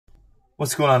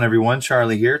What's going on, everyone?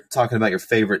 Charlie here, talking about your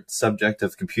favorite subject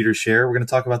of computer share. We're going to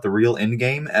talk about the real end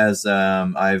game, as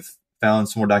I've found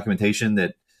some more documentation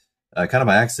that, kind of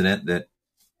by accident, that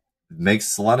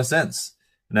makes a lot of sense.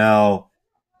 Now,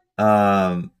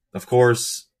 of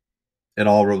course, it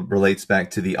all relates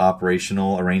back to the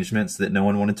operational arrangements that no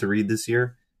one wanted to read this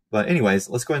year. But anyways,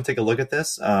 let's go ahead and take a look at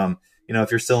this.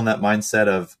 If you're still in that mindset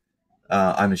of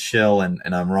I'm a shill and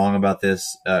I'm wrong about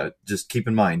this, just keep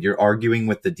in mind you're arguing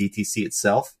with the DTC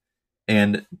itself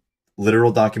and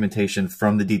literal documentation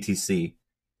from the DTC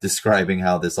describing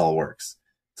how this all works.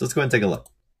 So let's go ahead and take a look.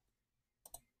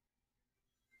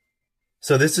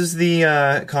 So this is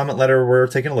the comment letter we're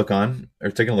taking a look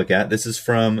at. This is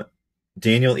from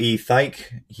Daniel E.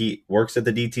 Thike. He works at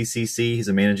the DTCC. He's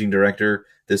a managing director.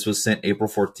 This was sent April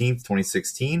 14th,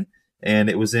 2016, and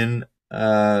it was in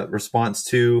response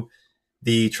to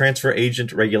the transfer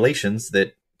agent regulations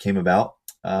that came about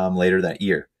later that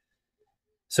year.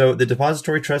 So the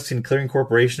Depository Trust and Clearing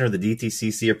Corporation, or the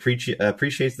DTCC,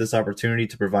 appreciates this opportunity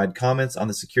to provide comments on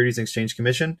the Securities and Exchange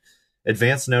Commission,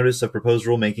 advance notice of proposed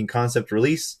rulemaking concept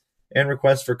release, and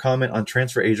request for comment on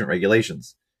transfer agent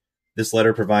regulations. This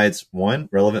letter provides, 1,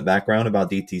 relevant background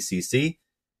about DTCC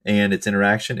and its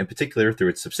interaction, in particular through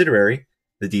its subsidiary,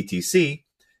 the DTC,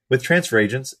 with transfer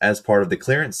agents as part of the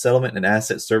clearance, settlement, and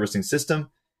asset servicing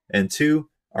system, and 2,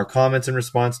 our comments in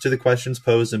response to the questions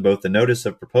posed in both the notice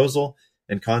of proposal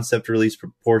and concept release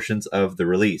portions of the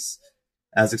release.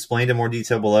 As explained in more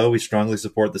detail below, we strongly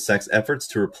support the SEC's efforts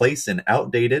to replace an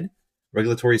outdated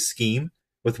regulatory scheme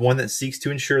with one that seeks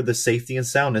to ensure the safety and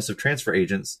soundness of transfer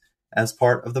agents as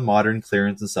part of the modern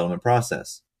clearance and settlement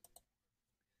process.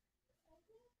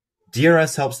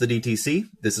 DRS helps the DTC.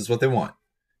 This is what they want.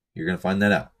 You're going to find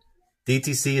that out.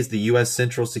 DTC is the U.S.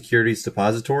 Central Securities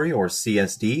Depository, or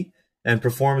CSD, and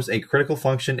performs a critical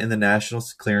function in the national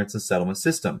clearance and settlement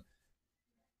system.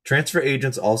 Transfer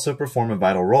agents also perform a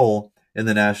vital role in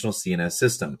the national CNS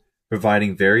system,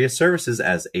 providing various services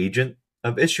as agent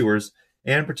of issuers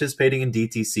and participating in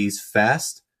DTC's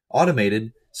Fast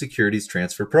Automated Securities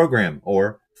Transfer Program,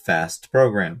 or FAST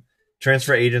program.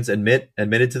 Transfer agents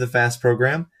admitted to the FAST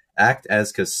program act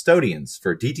as custodians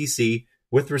for DTC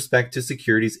with respect to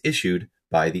securities issued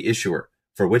by the issuer,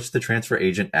 for which the transfer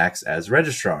agent acts as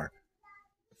registrar.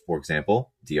 For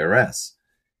example, DRS.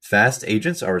 FAST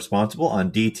agents are responsible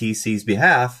on DTC's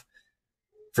behalf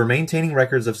for maintaining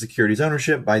records of securities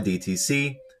ownership by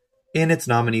DTC in its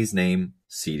nominee's name,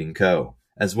 Seed & Co.,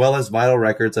 as well as vital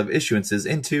records of issuances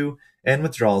into and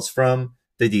withdrawals from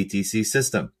the DTC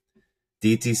system.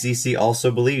 DTCC also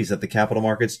believes that the capital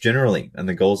markets generally and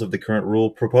the goals of the current rule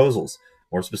proposals,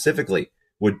 more specifically,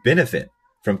 would benefit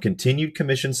from continued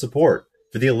Commission support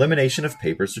for the elimination of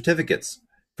paper certificates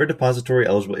for depository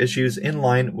eligible issues in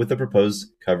line with the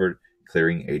proposed covered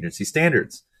clearing agency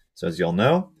standards. So as you all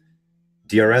know,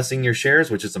 DRSing your shares,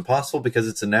 which is impossible because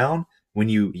it's a noun, when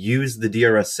you use the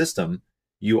DRS system,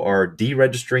 you are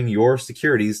deregistering your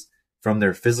securities from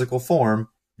their physical form,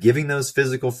 giving those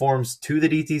physical forms to the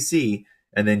DTC,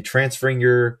 and then transferring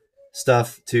your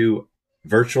stuff to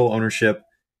virtual ownership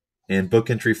in book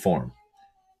entry form.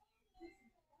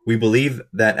 We believe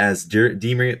that as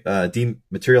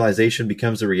dematerialization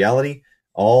becomes a reality,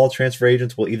 all transfer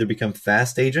agents will either become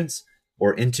fast agents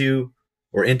or enter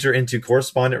into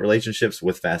correspondent relationships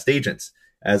with fast agents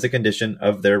as a condition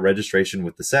of their registration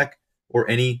with the SEC or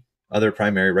any other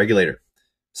primary regulator.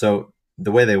 So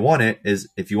the way they want it is,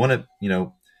 if you want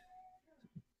to,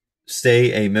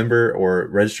 stay a member or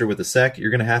register with the SEC, you're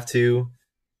going to have to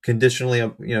conditionally,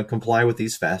 comply with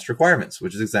these fast requirements,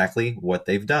 which is exactly what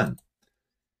they've done.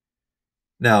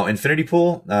 Now, Infinity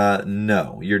Pool,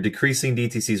 no. You're decreasing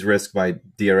DTC's risk by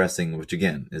DRSing, which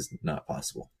again is not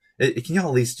possible. Can y'all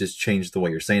at least just change the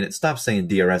way you're saying it? Stop saying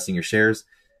DRSing your shares.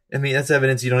 I mean, that's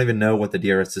evidence you don't even know what the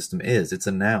DRS system is. It's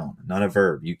a noun, not a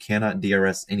verb. You cannot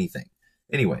DRS anything.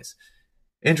 Anyways,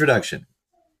 introduction.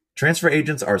 Transfer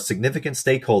agents are significant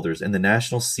stakeholders in the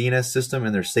national CNS system,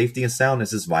 and their safety and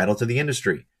soundness is vital to the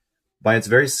industry. By its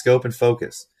very scope and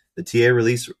focus, the TA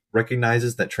release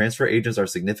recognizes that transfer agents are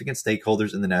significant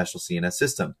stakeholders in the national CNS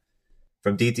system.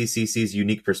 From DTCC's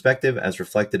unique perspective, as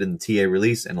reflected in the TA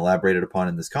release and elaborated upon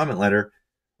in this comment letter,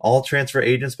 all transfer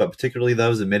agents, but particularly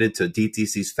those admitted to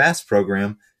DTC's FAST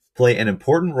program, play an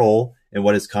important role in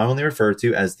what is commonly referred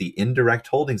to as the indirect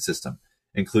holding system,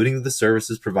 including the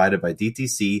services provided by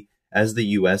DTC as the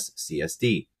U.S.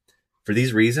 CSD. For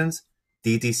these reasons,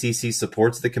 DTCC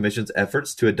supports the Commission's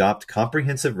efforts to adopt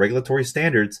comprehensive regulatory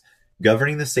standards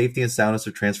governing the safety and soundness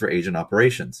of transfer agent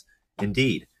operations.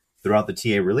 Indeed, throughout the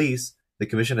TA release, the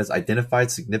Commission has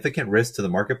identified significant risks to the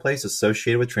marketplace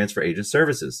associated with transfer agent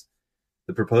services.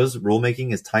 The proposed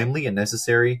rulemaking is timely and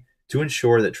necessary to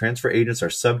ensure that transfer agents are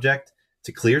subject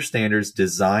to clear standards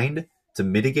designed to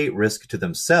mitigate risk to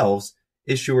themselves,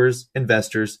 issuers,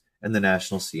 investors, and the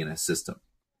national CNS system.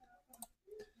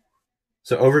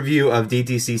 So overview of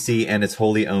DTCC and its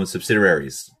wholly owned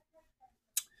subsidiaries.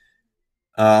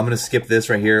 I'm going to skip this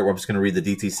right here. I'm just going to read the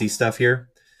DTC stuff here.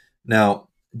 Now,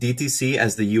 DTC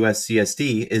as the US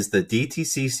CSD is the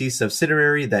DTCC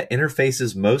subsidiary that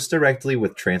interfaces most directly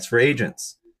with transfer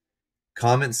agents.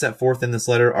 Comments set forth in this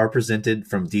letter are presented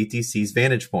from DTC's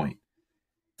vantage point.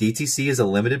 DTC is a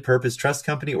limited purpose trust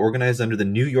company organized under the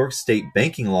New York State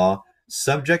banking law,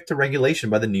 subject to regulation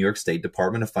by the New York State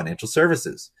Department of Financial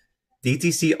Services.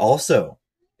 DTC also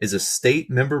is a state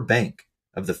member bank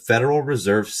of the Federal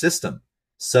Reserve System,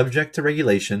 subject to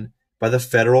regulation by the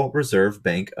Federal Reserve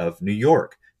Bank of New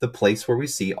York, the place where we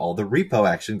see all the repo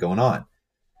action going on.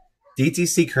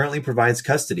 DTC currently provides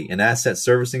custody and asset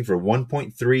servicing for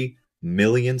 1.3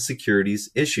 million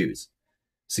securities issues.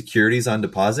 Securities on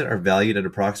deposit are valued at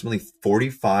approximately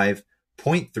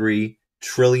 $45.3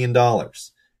 trillion.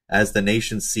 As the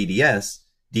nation's CDS,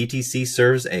 DTC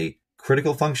serves a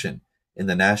critical function in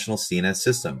the national CNS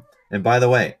system. And by the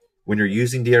way, when you're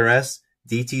using DRS,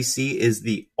 DTC is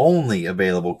the only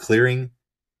available clearing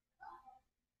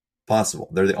possible.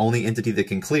 They're the only entity that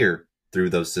can clear through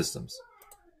those systems.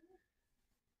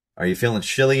 Are you feeling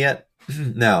chilly yet?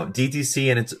 Now, DTC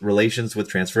and its relations with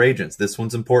transfer agents. This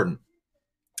one's important.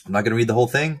 I'm not going to read the whole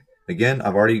thing. Again,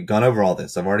 I've already gone over all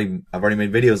this. I've already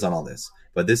made videos on all this.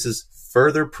 But this is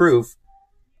further proof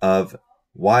of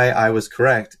why I was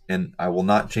correct, and I will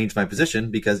not change my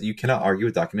position because you cannot argue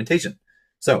with documentation.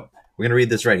 So, we're going to read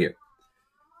this right here.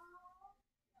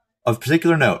 Of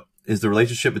particular note is the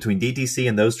relationship between DTC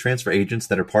and those transfer agents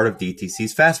that are part of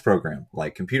DTC's FAST program,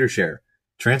 like ComputerShare.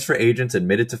 Transfer agents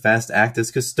admitted to FAST act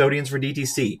as custodians for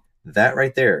DTC. That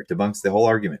right there debunks the whole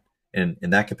argument. And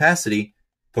in that capacity,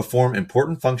 perform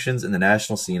important functions in the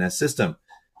national CNS system.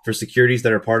 For securities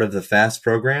that are part of the FAST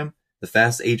program, the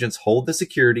FAST agents hold the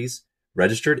securities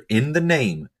registered in the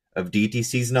name of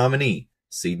DTC's nominee,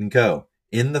 Seed & Co.,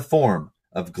 in the form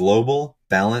of global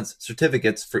balance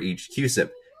certificates for each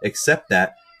CUSIP, except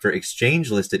that for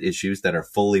exchange-listed issues that are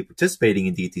fully participating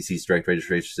in DTC's direct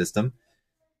registration system,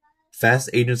 FAST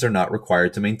agents are not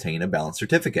required to maintain a balance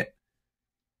certificate.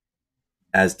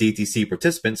 As DTC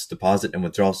participants deposit and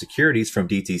withdraw securities from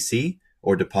DTC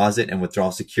or deposit and withdraw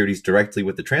securities directly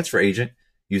with the transfer agent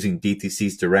using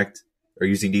DTC's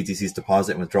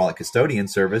deposit and withdrawal at custodian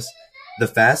service, the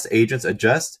FAST agents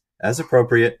adjust, as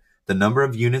appropriate, the number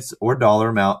of units or dollar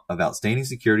amount of outstanding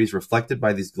securities reflected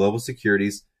by these global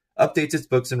securities, updates its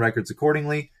books and records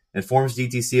accordingly, informs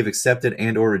DTC of accepted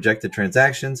and or rejected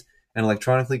transactions, and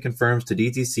electronically confirms to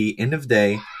DTC end of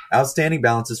day outstanding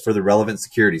balances for the relevant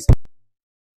securities.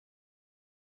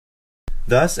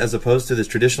 Thus, as opposed to this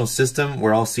traditional system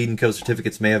where all Seed & Co.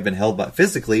 certificates may have been held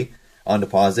physically on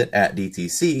deposit at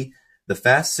DTC, the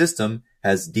FAST system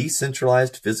has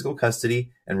decentralized physical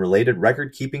custody and related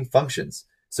record-keeping functions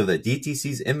so that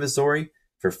DTC's inventory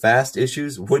for FAST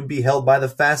issues would be held by the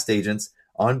FAST agents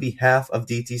on behalf of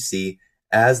DTC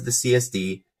as the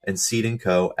CSD and Seed &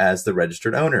 Co. as the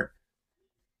registered owner.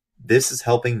 This is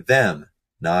helping them,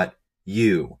 not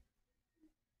you.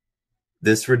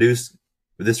 This reduces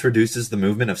the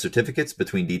movement of certificates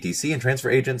between DTC and transfer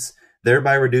agents,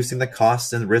 thereby reducing the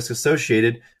costs and risk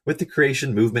associated with the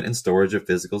creation, movement, and storage of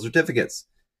physical certificates.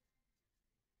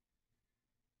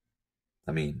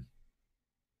 Anyways.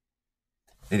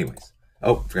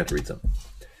 Oh, forgot to read something.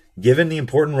 Given the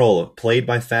important role played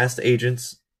by FAST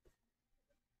agents,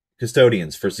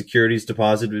 custodians for securities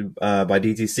deposited by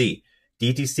DTC,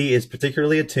 DTC is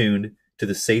particularly attuned to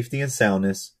the safety and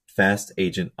soundness FAST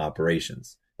agent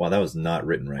operations. Wow, that was not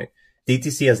written right.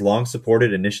 DTC has long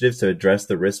supported initiatives to address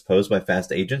the risks posed by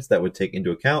FAST agents that would take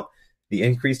into account the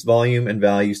increased volume and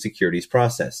value securities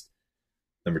processed.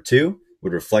 Number 2,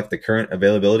 would reflect the current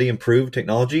availability, improved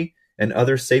technology, and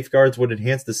other safeguards would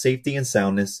enhance the safety and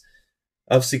soundness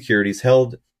of securities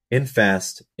held in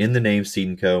FAST in the name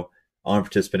Seed & Co. on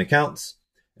participant accounts.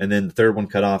 And then the third one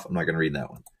cut off. I'm not going to read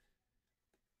that one.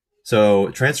 So,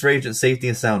 transfer agent safety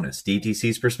and soundness,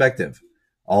 DTC's perspective.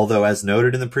 Although, as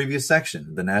noted in the previous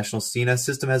section, the national CNS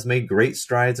system has made great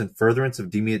strides in furtherance of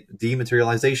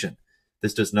dematerialization.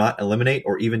 This does not eliminate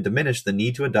or even diminish the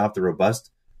need to adopt a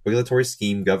robust regulatory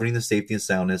scheme governing the safety and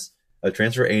soundness of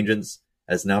transfer agents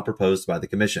as now proposed by the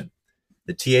Commission.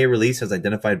 The TA release has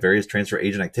identified various transfer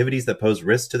agent activities that pose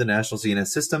risks to the national CNS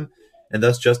system and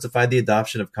thus justified the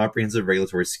adoption of a comprehensive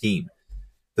regulatory scheme.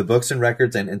 The books and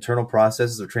records and internal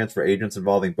processes of transfer agents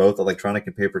involving both electronic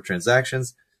and paper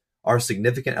transactions are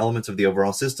significant elements of the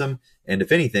overall system, and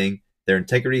if anything, their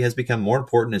integrity has become more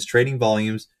important as trading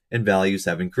volumes and values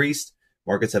have increased.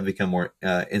 Markets have become more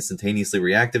instantaneously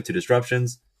reactive to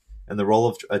disruptions, and the role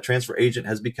of a transfer agent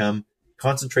has become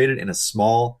concentrated in a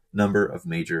small number of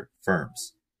major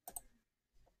firms.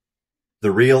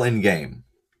 The real end game.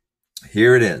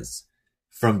 Here it is.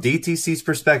 From DTC's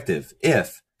perspective,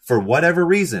 if, for whatever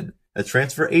reason, a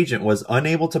transfer agent was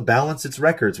unable to balance its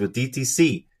records with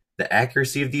DTC, the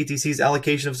accuracy of DTC's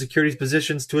allocation of securities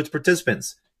positions to its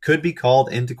participants could be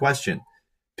called into question.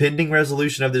 Pending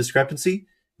resolution of the discrepancy,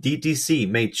 DTC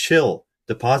may chill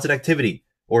deposit activity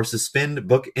or suspend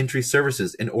book entry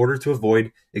services in order to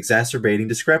avoid exacerbating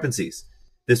discrepancies.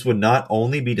 This would not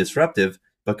only be disruptive,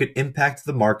 but could impact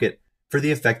the market for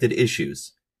the affected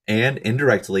issues, and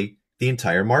indirectly, the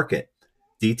entire market.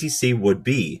 DTC would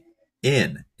be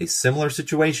in a similar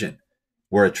situation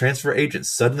where a transfer agent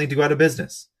suddenly to go out of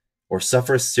business or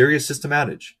suffer a serious system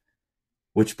outage,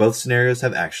 which both scenarios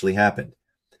have actually happened.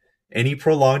 Any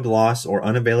prolonged loss or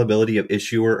unavailability of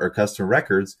issuer or customer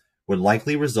records would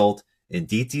likely result in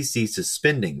DTC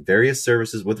suspending various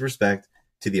services with respect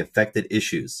to the affected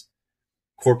issues.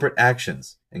 Corporate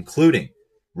actions, including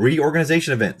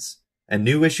reorganization events and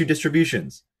new issue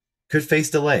distributions, could face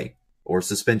delay or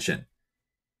suspension.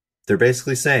 They're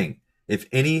basically saying if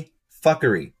any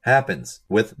fuckery happens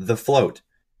with the float,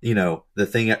 the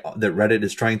thing that Reddit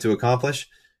is trying to accomplish,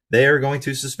 they are going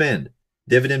to suspend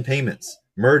dividend payments,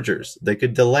 mergers. They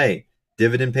could delay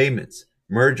dividend payments,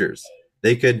 mergers.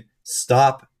 They could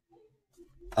stop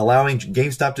allowing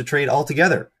GameStop to trade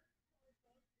altogether.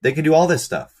 They can do all this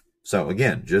stuff. So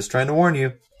again, just trying to warn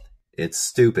you, it's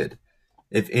stupid.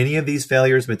 If any of these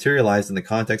failures materialize in the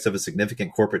context of a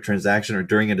significant corporate transaction or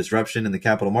during a disruption in the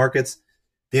capital markets,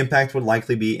 the impact would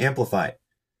likely be amplified.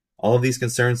 All of these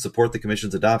concerns support the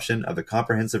Commission's adoption of a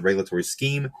comprehensive regulatory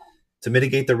scheme to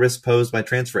mitigate the risk posed by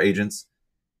transfer agents,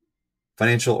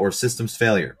 financial or systems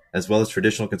failure, as well as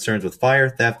traditional concerns with fire,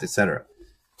 theft, etc.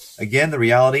 Again, the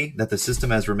reality that the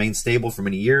system has remained stable for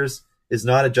many years is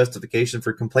not a justification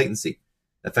for complacency.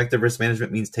 Effective risk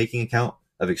management means taking account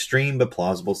of extreme but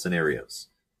plausible scenarios.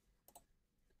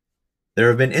 There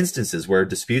have been instances where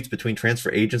disputes between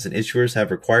transfer agents and issuers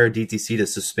have required DTC to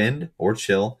suspend or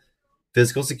chill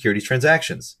physical securities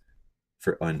transactions,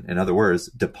 in other words,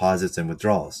 deposits and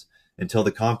withdrawals, until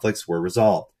the conflicts were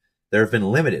resolved. There have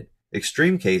been limited,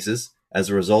 extreme cases as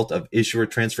a result of issuer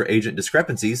transfer agent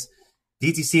discrepancies.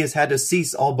 DTC has had to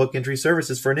cease all book entry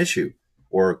services for an issue,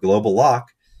 or global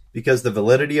lock, because the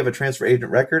validity of a transfer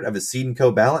agent record of a seed and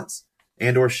co balance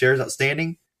and or shares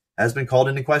outstanding has been called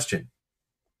into question.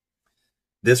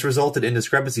 This resulted in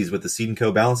discrepancies with the seed and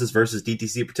co balances versus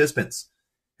DTC participants,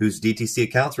 whose DTC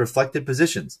accounts reflected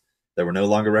positions that were no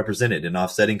longer represented in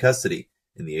offsetting custody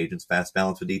in the agent's fast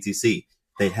balance with DTC.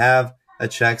 They have a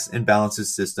checks and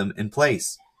balances system in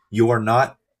place. You are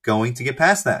not going to get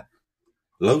past that.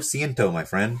 Lo siento, my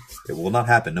friend. It will not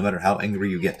happen, no matter how angry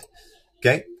you get.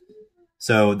 Okay?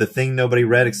 So the thing nobody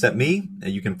read except me,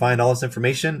 and you can find all this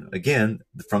information, again,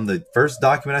 from the first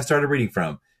document I started reading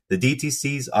from, the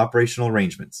DTC's operational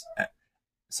arrangements.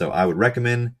 So I would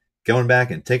recommend going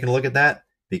back and taking a look at that,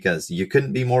 because you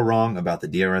couldn't be more wrong about the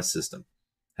DRS system.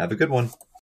 Have a good one.